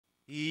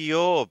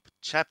Job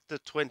chapter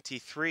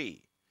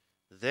 23.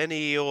 Then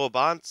Job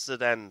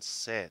answered and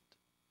said,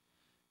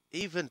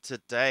 Even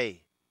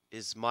today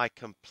is my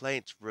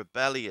complaint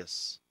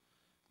rebellious.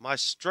 My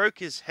stroke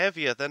is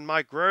heavier than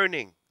my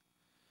groaning.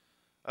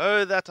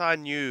 Oh, that I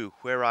knew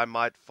where I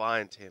might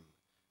find him,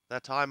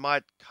 that I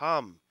might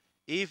come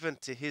even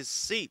to his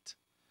seat.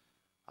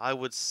 I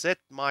would set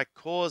my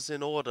cause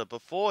in order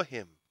before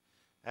him,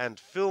 and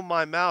fill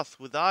my mouth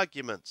with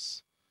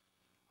arguments.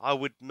 I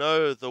would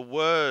know the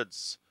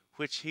words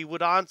which he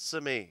would answer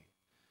me,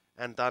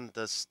 and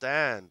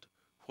understand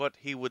what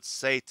he would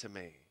say to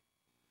me.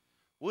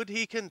 Would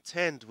he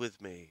contend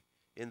with me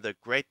in the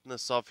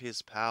greatness of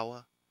his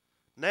power?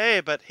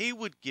 Nay, but he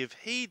would give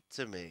heed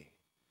to me.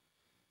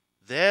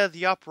 There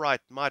the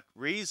upright might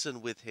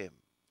reason with him.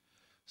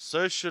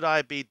 So should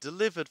I be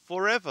delivered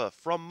forever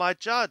from my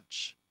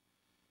judge.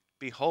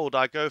 Behold,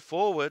 I go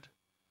forward,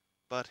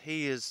 but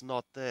he is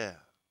not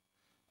there,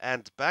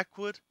 and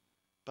backward,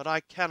 but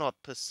I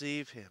cannot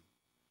perceive him.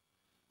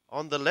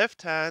 On the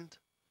left hand,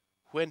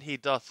 when he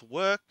doth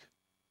work,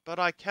 but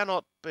I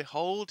cannot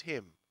behold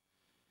him.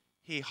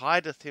 He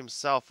hideth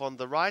himself on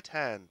the right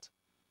hand,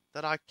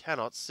 that I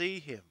cannot see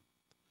him.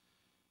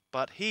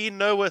 But he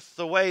knoweth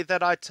the way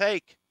that I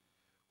take.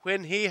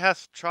 When he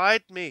hath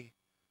tried me,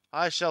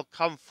 I shall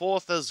come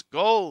forth as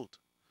gold.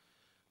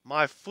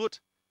 My foot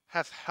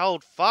hath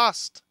held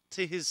fast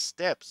to his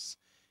steps.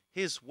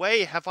 His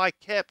way have I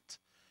kept,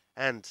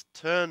 and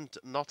turned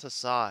not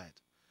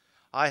aside.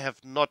 I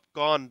have not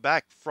gone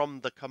back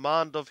from the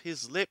command of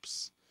his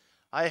lips.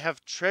 I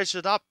have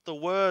treasured up the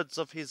words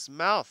of his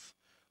mouth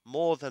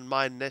more than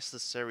my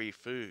necessary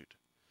food.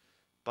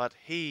 But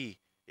he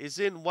is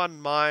in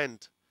one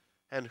mind,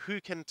 and who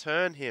can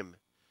turn him?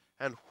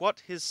 And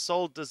what his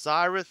soul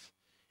desireth,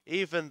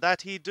 even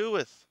that he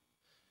doeth.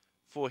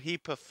 For he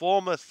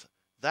performeth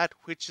that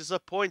which is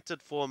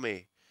appointed for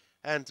me,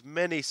 and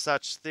many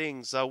such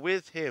things are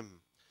with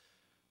him.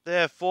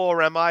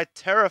 Therefore am I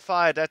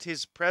terrified at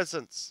his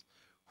presence.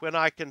 When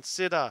I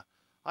consider,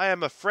 I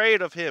am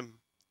afraid of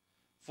him.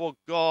 For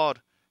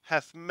God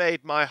hath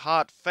made my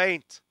heart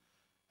faint,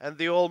 and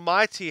the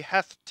Almighty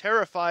hath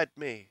terrified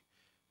me,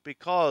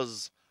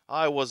 because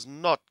I was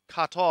not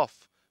cut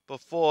off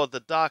before the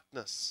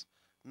darkness,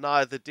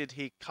 neither did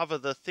he cover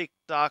the thick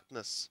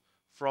darkness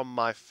from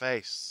my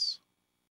face.